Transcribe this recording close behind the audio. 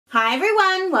Hi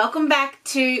everyone, welcome back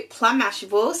to Plum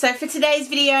Mashable. So for today's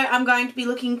video I'm going to be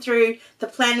looking through the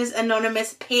Planners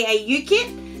Anonymous PAU kit.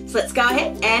 So let's go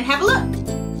ahead and have a look.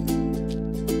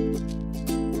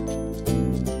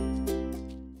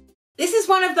 This is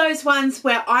one of those ones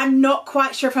where I'm not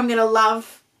quite sure if I'm going to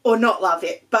love or not love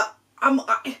it, but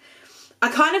I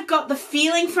kind of got the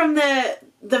feeling from the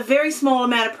very small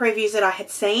amount of previews that I had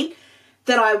seen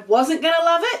that I wasn't going to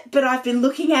love it, but I've been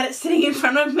looking at it sitting in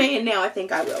front of me and now I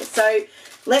think I will. So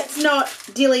let's not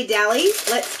dilly-dally,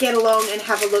 let's get along and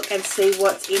have a look and see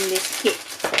what's in this kit.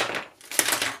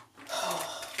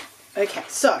 Okay,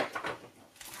 so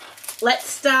let's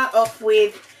start off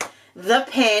with the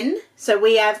pen. So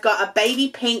we have got a baby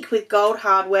pink with gold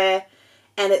hardware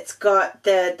and it's got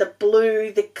the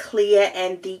blue, the clear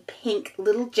and the pink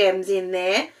little gems in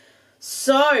there.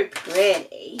 So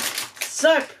pretty,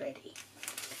 so pretty.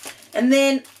 And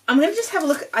then I'm going to just have a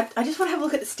look, I just want to have a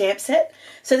look at the stamp set.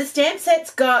 So the stamp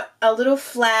set's got a little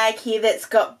flag here that's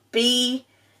got be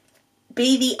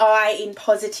the I in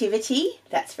positivity.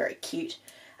 That's very cute.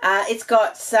 It's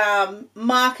got some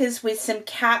markers with some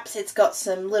caps. It's got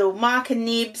some little marker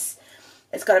nibs.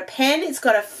 It's got a pen. It's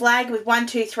got a flag with 1,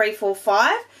 2, 3, 4,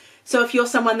 5. So if you're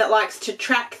someone that likes to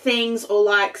track things or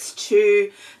likes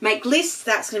to make lists,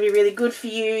 that's going to be really good for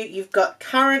you. You've got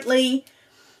currently...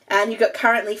 And you've got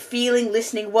currently, feeling,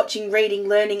 listening, watching, reading,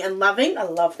 learning and loving. I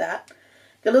love that.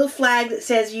 The little flag that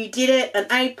says you did it, an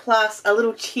A+, a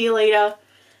little cheerleader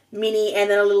mini and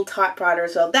then a little typewriter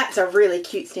as well. That's a really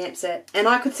cute stamp set. And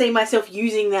I could see myself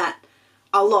using that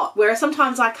a lot. Whereas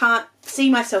sometimes I can't see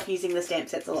myself using the stamp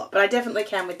sets a lot. But I definitely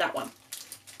can with that one.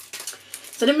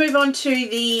 So to move on to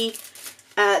the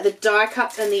die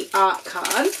cuts and the art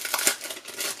card.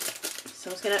 So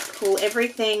I'm just going to pull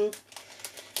everything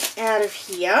out of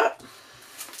here.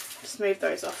 Just move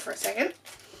those off for a second.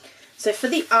 So for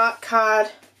the art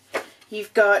card,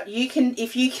 you've got,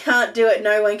 if you can't do it,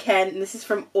 no one can. And this is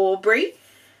from Aubrey.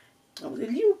 Oh,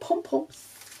 little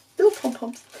pom-poms. Little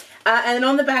pom-poms. And then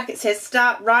on the back it says,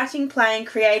 start writing, playing,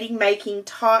 creating, making,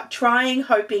 trying,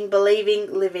 hoping,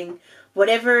 believing, living.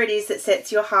 Whatever it is that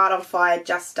sets your heart on fire,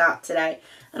 just start today.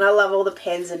 And I love all the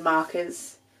pens and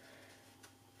markers.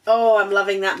 Oh, I'm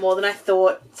loving that more than I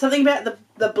thought. Something about the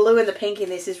blue and the pink in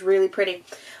this is really pretty.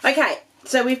 Okay,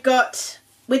 so we've got,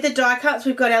 with the die cuts,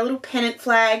 we've got our little pennant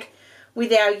flag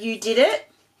with our you did it.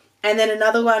 And then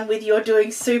another one with you're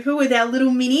doing super with our little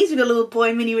minis. We've got a little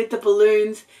boy mini with the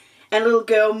balloons and a little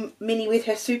girl mini with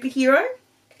her superhero.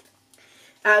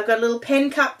 We've got a little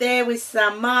pen cup there with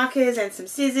some markers and some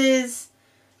scissors.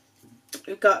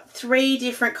 We've got 3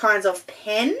 different kinds of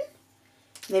pen.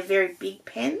 They're very big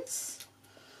pens.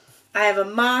 I have a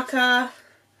marker,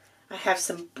 I have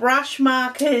some brush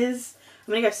markers.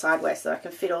 I'm going to go sideways so I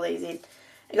can fit all these in.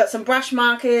 I've got some brush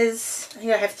markers. I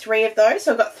think I have 3 of those.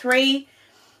 So I've got 3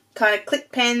 kind of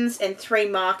click pens and 3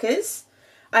 markers.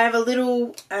 I have a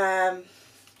little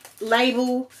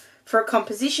label for a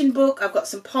composition book. I've got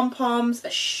some pom-poms, a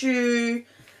shoe,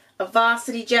 a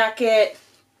varsity jacket,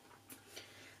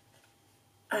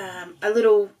 a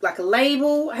little, like a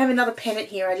label. I have another pennant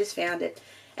here, I just found it.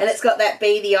 And it's got that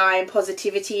be the I in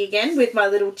positivity again with my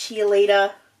little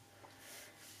cheerleader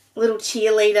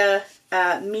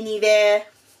mini there.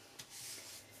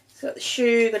 It's got the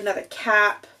shoe, got another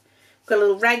cap, got a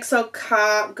little ragsog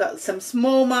cart, got some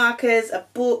small markers, a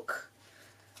book,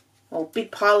 or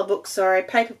big pile of books, sorry,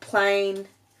 paper plane,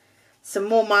 some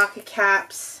more marker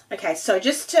caps. Okay, so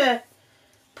just to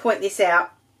point this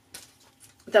out,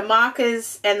 the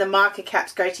markers and the marker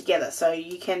caps go together, so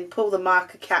you can pull the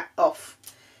marker cap off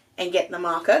and get the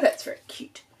marker. That's very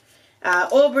cute.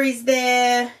 Aubrey's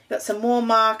there. Got some more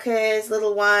markers,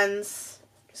 little ones.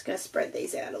 Just going to spread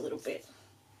these out a little bit.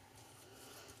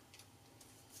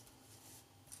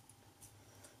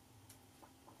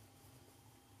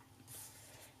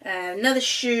 Another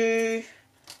shoe,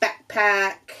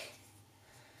 backpack,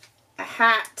 a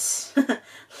hat,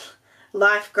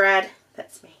 life grad.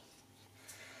 That's me.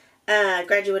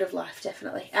 Graduate of life,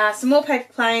 definitely. Some more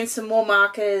paper planes, some more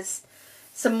markers,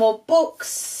 some more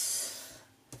books,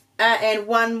 and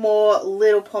 1 more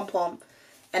little pom-pom.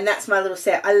 And that's my little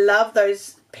set. I love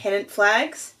those pennant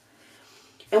flags.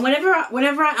 And whenever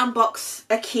I unbox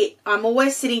a kit, I'm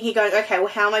always sitting here going, okay, well,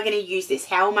 how am I going to use this?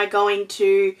 How am I going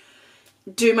to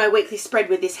do my weekly spread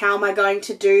with this? How am I going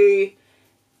to do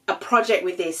a project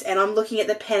with this? And I'm looking at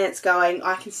the pennants going,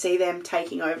 I can see them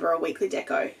taking over a weekly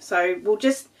deco. So we'll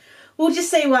just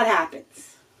see what happens.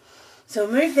 So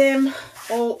we'll move them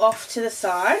all off to the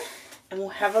side and we'll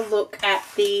have a look at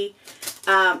the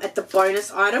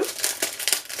bonus item.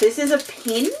 So this is a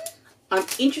pin I'm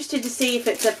interested to see if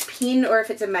it's a pin or if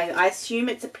it's a magnet. I assume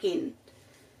it's a pin.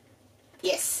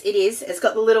 Yes, it is. It's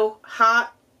got the little heart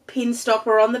pin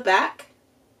stopper on the back.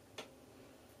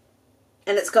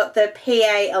 And it's got the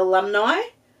PA alumni.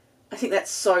 I think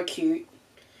that's so cute.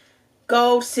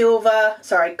 Gold, silver,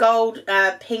 sorry, gold,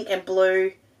 pink and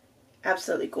blue.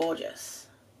 Absolutely gorgeous.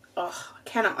 Oh,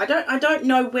 I don't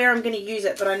know where I'm going to use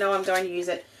it, but I know I'm going to use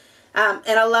it. And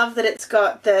I love that it's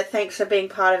got the thanks for being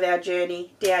part of our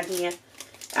journey down here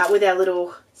with our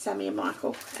little Sammy and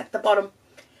Michael at the bottom.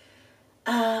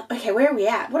 Okay, where are we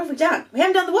at? What have we done? We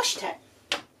haven't done the washi tape.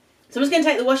 So I'm just going to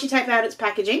take the washi tape out of its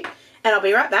packaging and I'll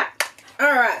be right back.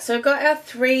 Alright, so I've got our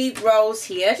 3 rolls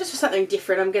here. Just for something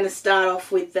different, I'm going to start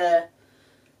off with the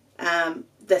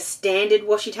standard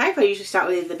washi tape. I usually start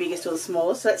with either the biggest or the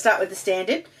smallest. So let's start with the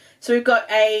standard. So we've got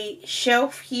a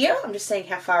shelf here. I'm just seeing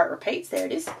how far it repeats. There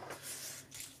it is.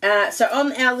 So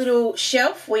on our little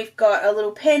shelf, we've got a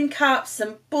little pen cup,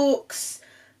 some books,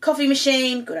 coffee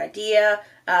machine, good idea,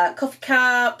 coffee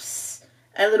cups,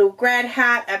 a little grad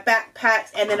hat, our backpacks,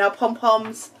 and then our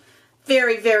pom-poms.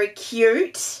 Very, very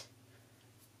cute.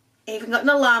 Even got an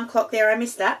alarm clock there, I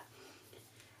missed that.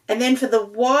 And then for the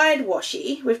wide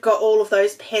washi, we've got all of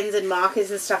those pens and markers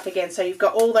and stuff again. So you've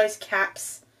got all those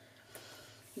caps.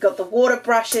 You've got the water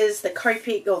brushes, the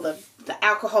Copic or the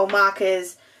alcohol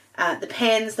markers, the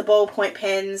pens, the ballpoint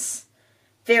pens.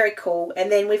 Very cool.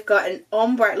 And then we've got an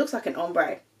ombre, it looks like an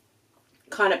ombre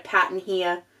kind of pattern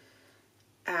here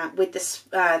with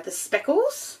the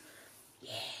speckles.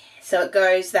 Yeah. So it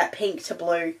goes that pink to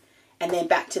blue and then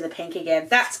back to the pink again.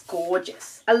 That's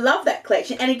gorgeous. I love that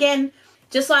collection. And again,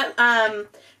 just like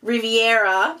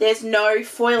Riviera, there's no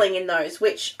foiling in those,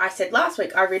 which I said last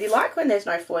week. I really like when there's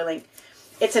no foiling.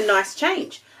 It's a nice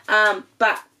change.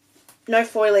 But no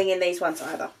foiling in these ones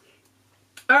either.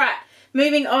 Alright,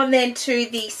 moving on then to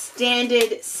the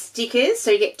standard stickers.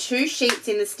 So you get 2 sheets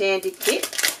in the standard kit.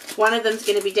 One of them's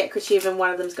going to be decorative and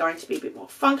one of them's going to be a bit more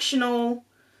functional.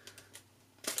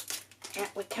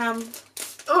 Out we come.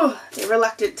 Oh, they're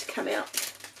reluctant to come out.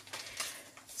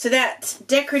 So that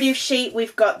decorative sheet,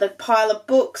 we've got the pile of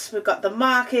books, we've got the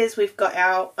markers, we've got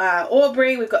our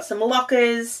Aubrey, we've got some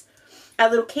lockers, our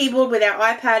little keyboard with our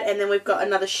iPad, and then we've got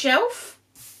another shelf.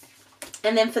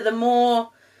 And then for the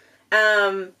more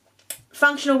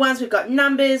functional ones, we've got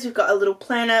numbers, we've got a little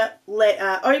planner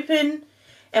open,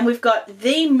 and we've got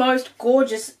the most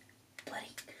gorgeous,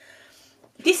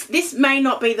 this may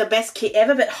not be the best kit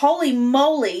ever, but holy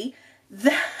moly,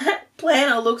 that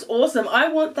planner looks awesome. I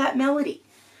want that melody.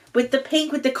 With the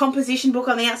pink, with the composition book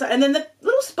on the outside, and then the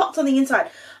little spots on the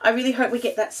inside. I really hope we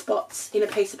get that spots in a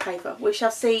piece of paper. We shall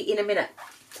see in a minute.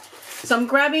 So I'm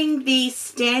grabbing the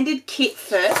standard kit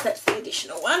first. That's the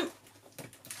additional one.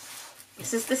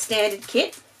 This is the standard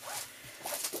kit.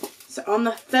 So on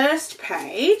the first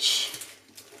page,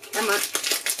 come on.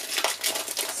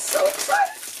 So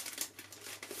excited.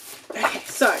 Okay,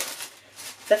 so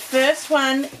the first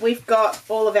one, we've got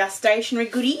all of our stationery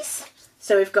goodies.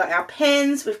 So we've got our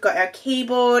pens, we've got our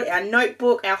keyboard, our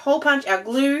notebook, our hole punch, our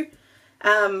glue,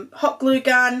 hot glue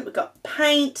gun, we've got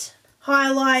paint,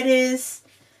 highlighters.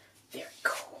 Very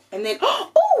cool. And then,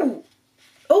 oh,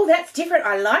 that's different.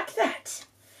 I like that.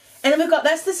 And then we've got,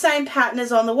 that's the same pattern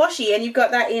as on the washi, and you've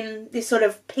got that in this sort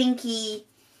of pinky,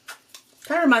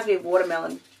 kind of reminds me of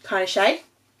watermelon kind of shade.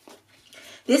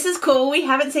 This is cool. We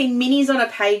haven't seen minis on a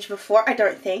page before, I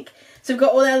don't think. So we've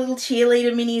got all our little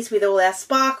cheerleader minis with all our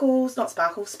sparkles, not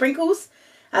sparkles, sprinkles.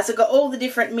 So we've got all the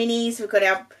different minis. We've got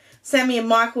our Sammy and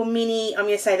Michael mini. I'm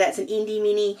going to say that's an indie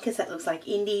mini because that looks like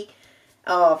indie.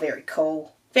 Oh, very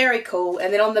cool. Very cool.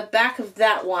 And then on the back of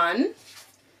that one,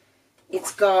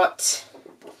 it's got,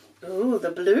 ooh,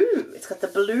 the blue. It's got the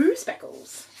blue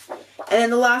speckles. And then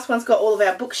the last one's got all of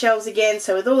our bookshelves again.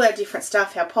 So with all our different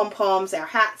stuff, our pom-poms, our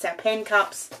hats, our pen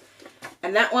cups.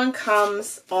 And that one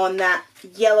comes on that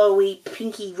yellowy,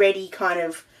 pinky, reddy kind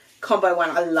of combo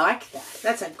one. I like that.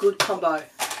 That's a good combo.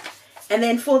 And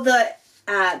then for the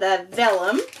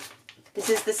vellum, this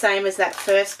is the same as that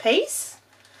first piece.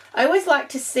 I always like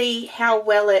to see how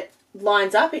well it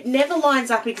lines up. It never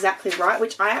lines up exactly right,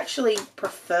 which I actually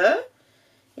prefer.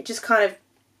 It just kind of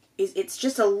is, it's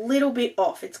just a little bit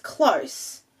off. It's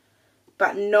close,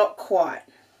 but not quite.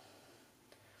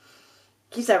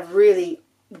 Gives a really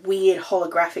weird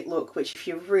holographic look, which if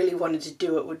you really wanted to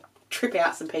do it would trip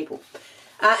out some people.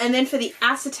 And then for the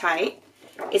acetate,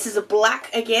 this is a black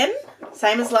again,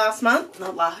 same as last month.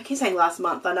 Not last, I keep saying last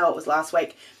month, I know it was last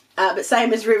week. But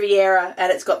same as Riviera,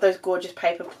 and it's got those gorgeous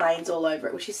paper planes all over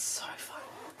it, which is so fun.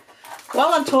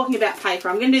 While I'm talking about paper,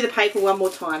 I'm going to do the paper one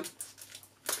more time.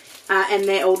 and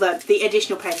they're all the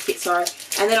additional page kit, sorry.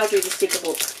 And then I'll do the sticker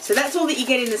book. So that's all that you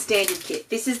get in the standard kit.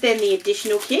 This is then the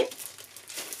additional kit.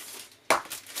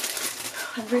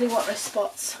 I really want those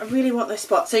spots. I really want those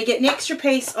spots. So you get an extra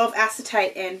piece of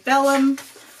acetate and vellum.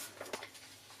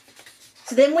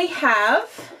 So then we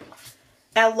have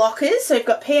our lockers. So we've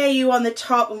got PAU on the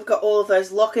top and we've got all of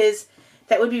those lockers.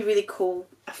 That would be really cool,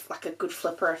 like a good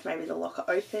flipper if maybe the locker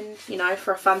opened, you know,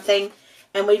 for a fun thing.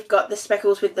 And we've got the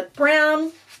speckles with the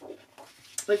brown.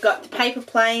 We've got the paper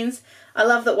planes. I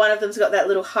love that one of them's got that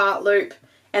little heart loop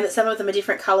and that some of them are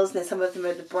different colours and then some of them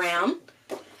are the brown.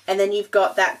 And then you've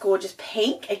got that gorgeous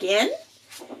pink again.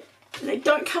 And they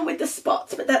don't come with the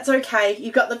spots, but that's okay.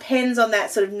 You've got the pens on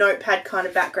that sort of notepad kind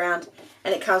of background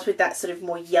and it comes with that sort of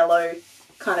more yellow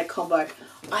kind of combo.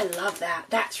 I love that.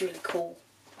 That's really cool.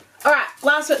 Alright,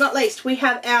 last but not least, we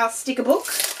have our sticker book.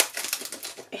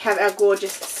 We have our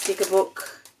gorgeous sticker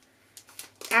book.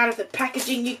 Out of the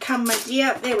packaging you come, my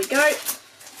dear. There we go.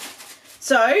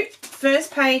 So,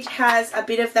 first page has a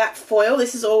bit of that foil.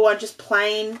 This is all on just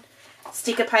plain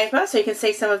sticker paper. So you can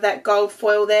see some of that gold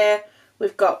foil there.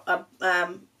 We've got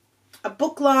a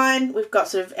book line. We've got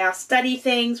sort of our study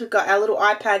things. We've got our little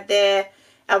iPad there.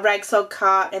 Our ragsog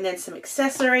cart and then some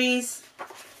accessories.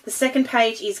 The second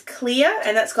page is clear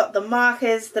and that's got the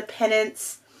markers, the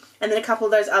pennants, and then a couple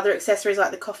of those other accessories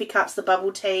like the coffee cups, the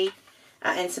bubble tea,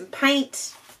 and some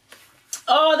paint.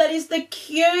 Oh, that is the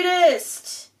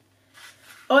cutest.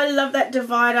 Oh, I love that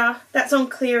divider. That's on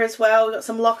clear as well. We've got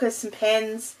some lockers, some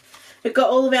pens. We've got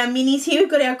all of our minis here.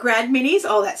 We've got our grad minis.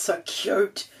 Oh, that's so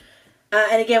cute.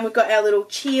 And again, we've got our little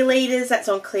cheerleaders. That's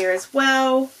on clear as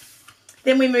well.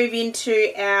 Then we move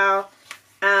into our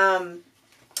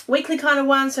weekly kind of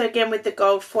one. So again, with the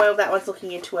gold foil, that one's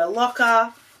looking into a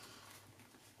locker.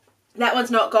 That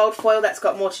one's not gold foil. That's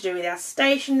got more to do with our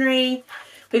stationery.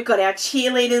 We've got our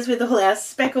cheerleaders with all our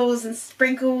speckles and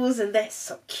sprinkles, and they're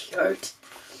so cute.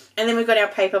 And then we've got our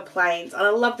paper planes, and I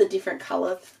love the different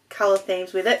colour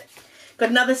themes with it.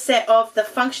 Got another set of the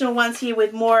functional ones here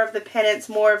with more of the pennants,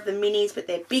 more of the minis, but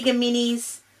they're bigger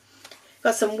minis.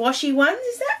 Got some washi ones.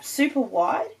 Is that super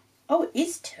wide? Oh, it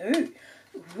is too.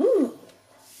 Ooh,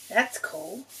 that's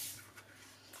cool.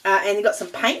 And you've got some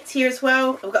paints here as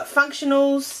well. We've got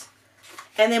functionals.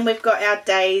 And then we've got our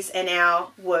days and our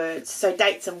words. So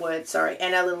dates and words, sorry.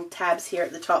 And our little tabs here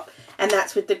at the top. And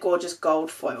that's with the gorgeous gold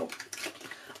foil.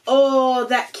 Oh,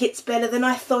 that kit's better than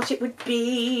I thought it would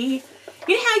be.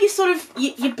 You know how you sort of,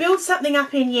 you build something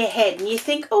up in your head and you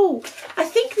think, oh, I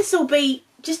think this will be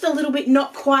just a little bit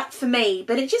not quite for me.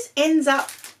 But it just ends up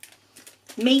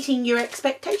meeting your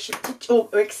expectations. Or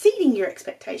exceeding your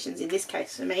expectations in this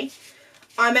case for me.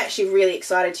 I'm actually really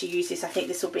excited to use this. I think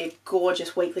this will be a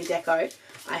gorgeous weekly deco.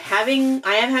 I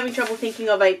am having trouble thinking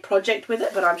of a project with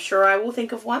it, but I'm sure I will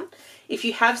think of one. If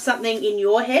you have something in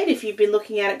your head, if you've been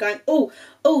looking at it going,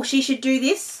 oh, she should do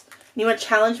this, and you want to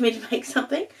challenge me to make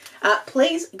something,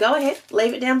 please go ahead,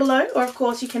 leave it down below. Or of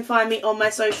course you can find me on my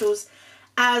socials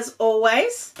as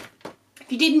always.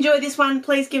 If you did enjoy this one,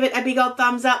 please give it a big old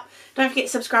thumbs up. Don't forget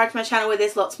to subscribe to my channel where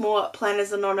there's lots more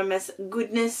Planners Anonymous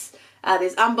goodness.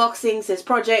 There's unboxings, there's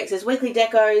projects, there's weekly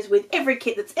decos with every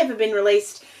kit that's ever been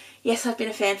released. Yes, I've been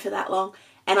a fan for that long,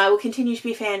 and I will continue to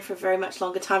be a fan for a very much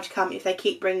longer time to come if they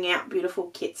keep bringing out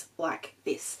beautiful kits like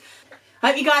this.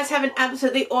 I hope you guys have an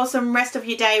absolutely awesome rest of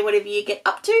your day, whatever you get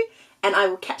up to, and I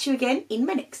will catch you again in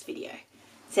my next video.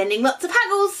 Sending lots of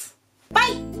huggles.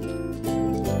 Bye!